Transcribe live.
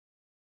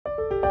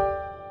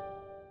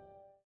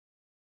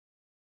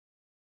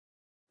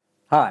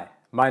Hi,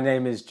 my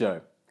name is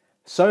Joe.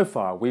 So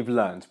far we've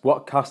learned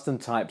what custom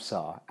types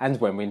are and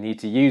when we need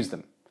to use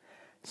them.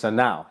 So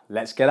now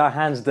let's get our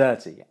hands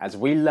dirty as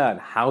we learn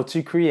how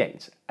to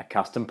create a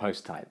custom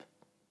post type.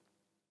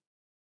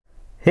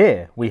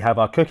 Here we have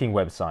our cooking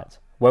website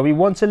where we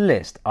want to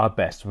list our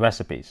best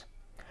recipes.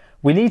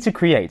 We need to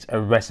create a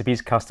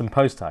recipes custom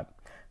post type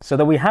so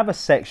that we have a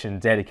section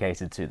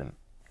dedicated to them.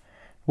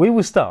 We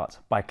will start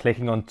by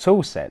clicking on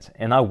Toolset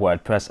in our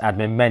WordPress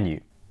admin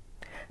menu.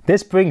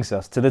 This brings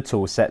us to the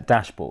Toolset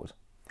dashboard.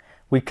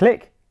 We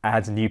click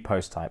Add New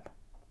Post Type.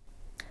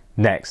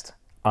 Next,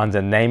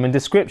 under Name and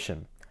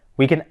Description,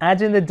 we can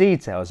add in the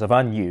details of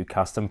our new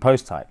custom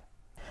post type.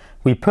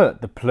 We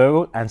put the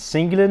plural and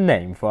singular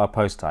name for our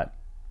post type.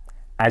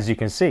 As you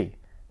can see,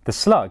 the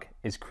slug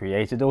is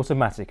created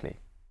automatically.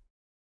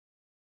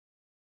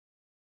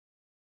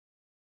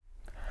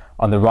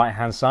 On the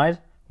right-hand side,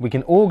 we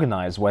can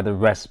organize where the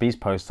recipes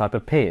post type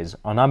appears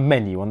on our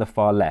menu on the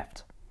far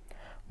left.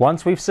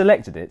 Once we've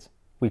selected it,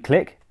 we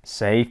click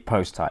Save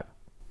Post Type.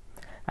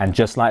 And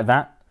just like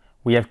that,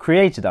 we have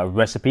created our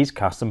recipes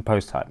custom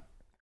post type.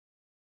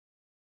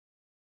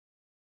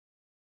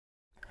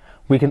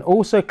 We can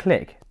also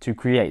click to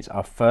create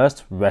our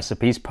first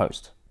recipes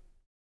post.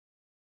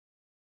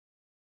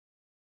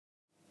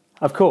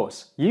 Of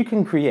course, you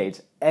can create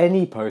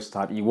any post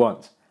type you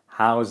want.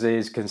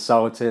 Houses,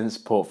 consultants,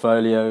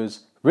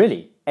 portfolios,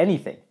 really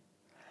anything.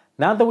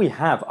 Now that we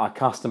have our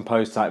custom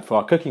post type for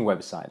our cooking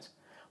website,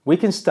 we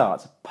can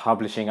start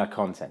publishing our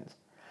content.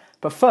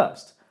 But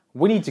first,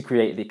 we need to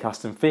create the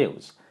custom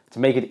fields to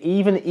make it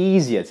even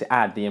easier to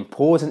add the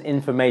important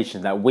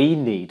information that we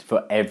need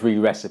for every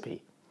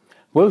recipe.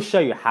 We'll show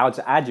you how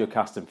to add your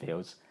custom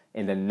fields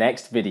in the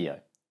next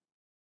video.